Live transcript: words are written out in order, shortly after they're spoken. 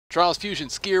Trials Fusion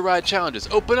Skier Ride Challenges.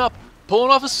 Open up! Pulling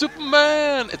off a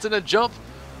Superman! It's in a jump.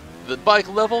 The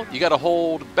bike level, you gotta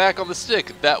hold back on the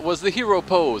stick. That was the hero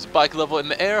pose. Bike level in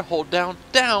the air, hold down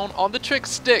on the trick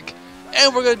stick.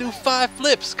 And we're gonna do 5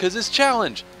 flips, cause it's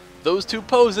challenge. Those 2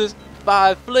 poses,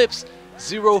 5 flips,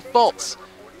 0 faults.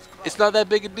 It's not that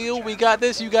big a deal. We got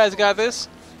this, you guys got this.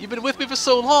 You've been with me for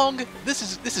so long. This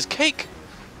is cake.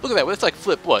 Look at that. That's like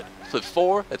flip what? Flip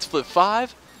 4, that's flip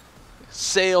 5.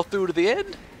 Sail through to the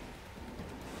end.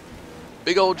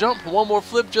 Big old jump, 1 more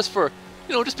flip just for,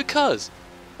 just because.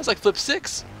 That's like flip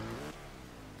 6.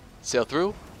 Sail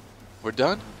through. We're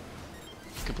done.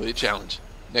 Completed challenge.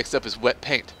 Next up is wet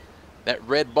paint. That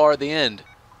red bar at the end.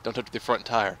 Don't touch the front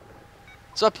tire.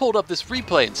 So I pulled up this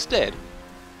replay instead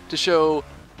to show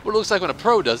what it looks like when a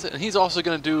pro does it, and he's also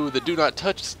going to do the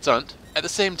Do.Not.Touch stunt at the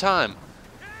same time.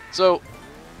 So,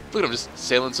 look at him just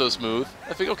sailing so smooth.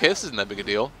 I think, okay, this isn't that big a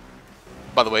deal.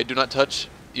 By the way, Do.Not.Touch,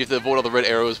 you have to avoid all the red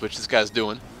arrows, which this guy's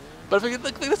doing. But I figured,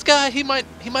 look, this guy, he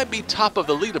might be top of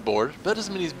the leaderboard, but that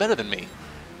doesn't mean he's better than me.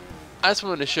 I just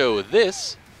wanted to show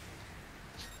this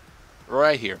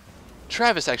right here.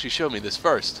 Travis actually showed me this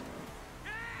first.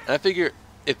 And I figure,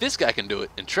 if this guy can do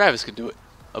it, and Travis can do it,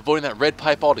 avoiding that red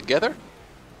pipe altogether,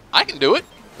 I can do it,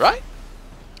 right?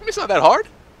 I mean, it's not that hard.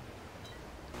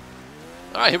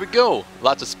 Alright, here we go.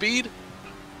 Lots of speed.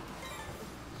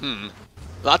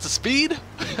 Lots of speed.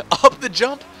 Up the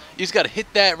jump. You just gotta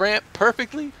hit that ramp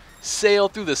perfectly. Sail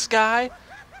through the sky.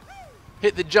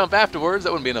 Hit the jump afterwards.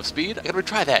 That wouldn't be enough speed. I gotta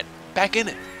retry that. Back in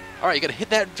it. Alright, you gotta hit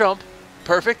that jump.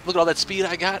 Perfect. Look at all that speed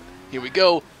I got. Here we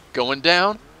go. Going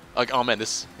down. Like, oh man,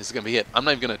 this is gonna be it. I'm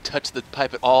not even gonna touch the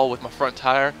pipe at all with my front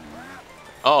tire.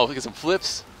 Oh, look at some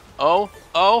flips. Oh.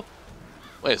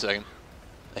 Wait a second.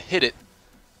 I hit it.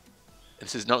 It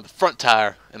says no, the front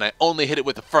tire, and I only hit it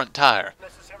with the front tire.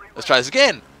 Let's try this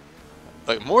again.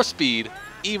 Like more speed,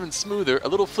 even smoother. A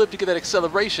little flip to get that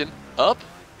acceleration up.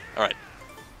 All right,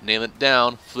 nail it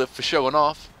down. Flip for showing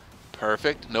off.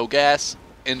 Perfect. No gas.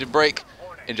 Engine brake,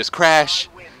 and just crash.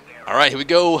 All right, here we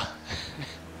go.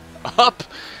 Up.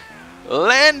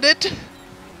 Land it.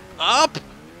 Up.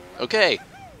 Okay.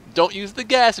 Don't use the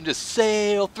gas and just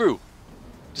sail through.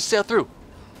 Just sail through.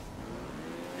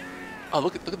 Oh,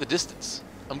 look at the distance.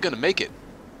 I'm gonna make it.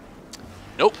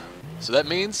 Nope. So that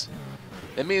means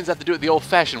I have to do it the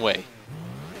old-fashioned way.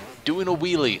 Doing a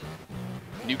wheelie.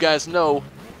 And you guys know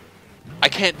I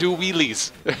can't do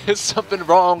wheelies. There's something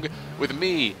wrong with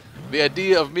me. The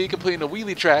idea of me completing a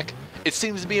wheelie track, it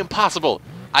seems to be impossible.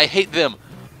 I hate them.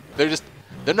 They're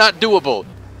not doable.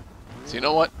 So you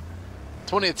know what?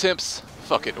 20 attempts.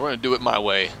 Fuck it, we're gonna do it my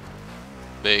way.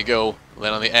 There you go.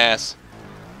 Land on the ass.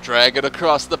 Drag it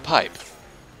across the pipe.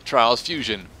 Trials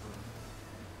Fusion.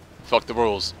 Fuck the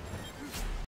rules.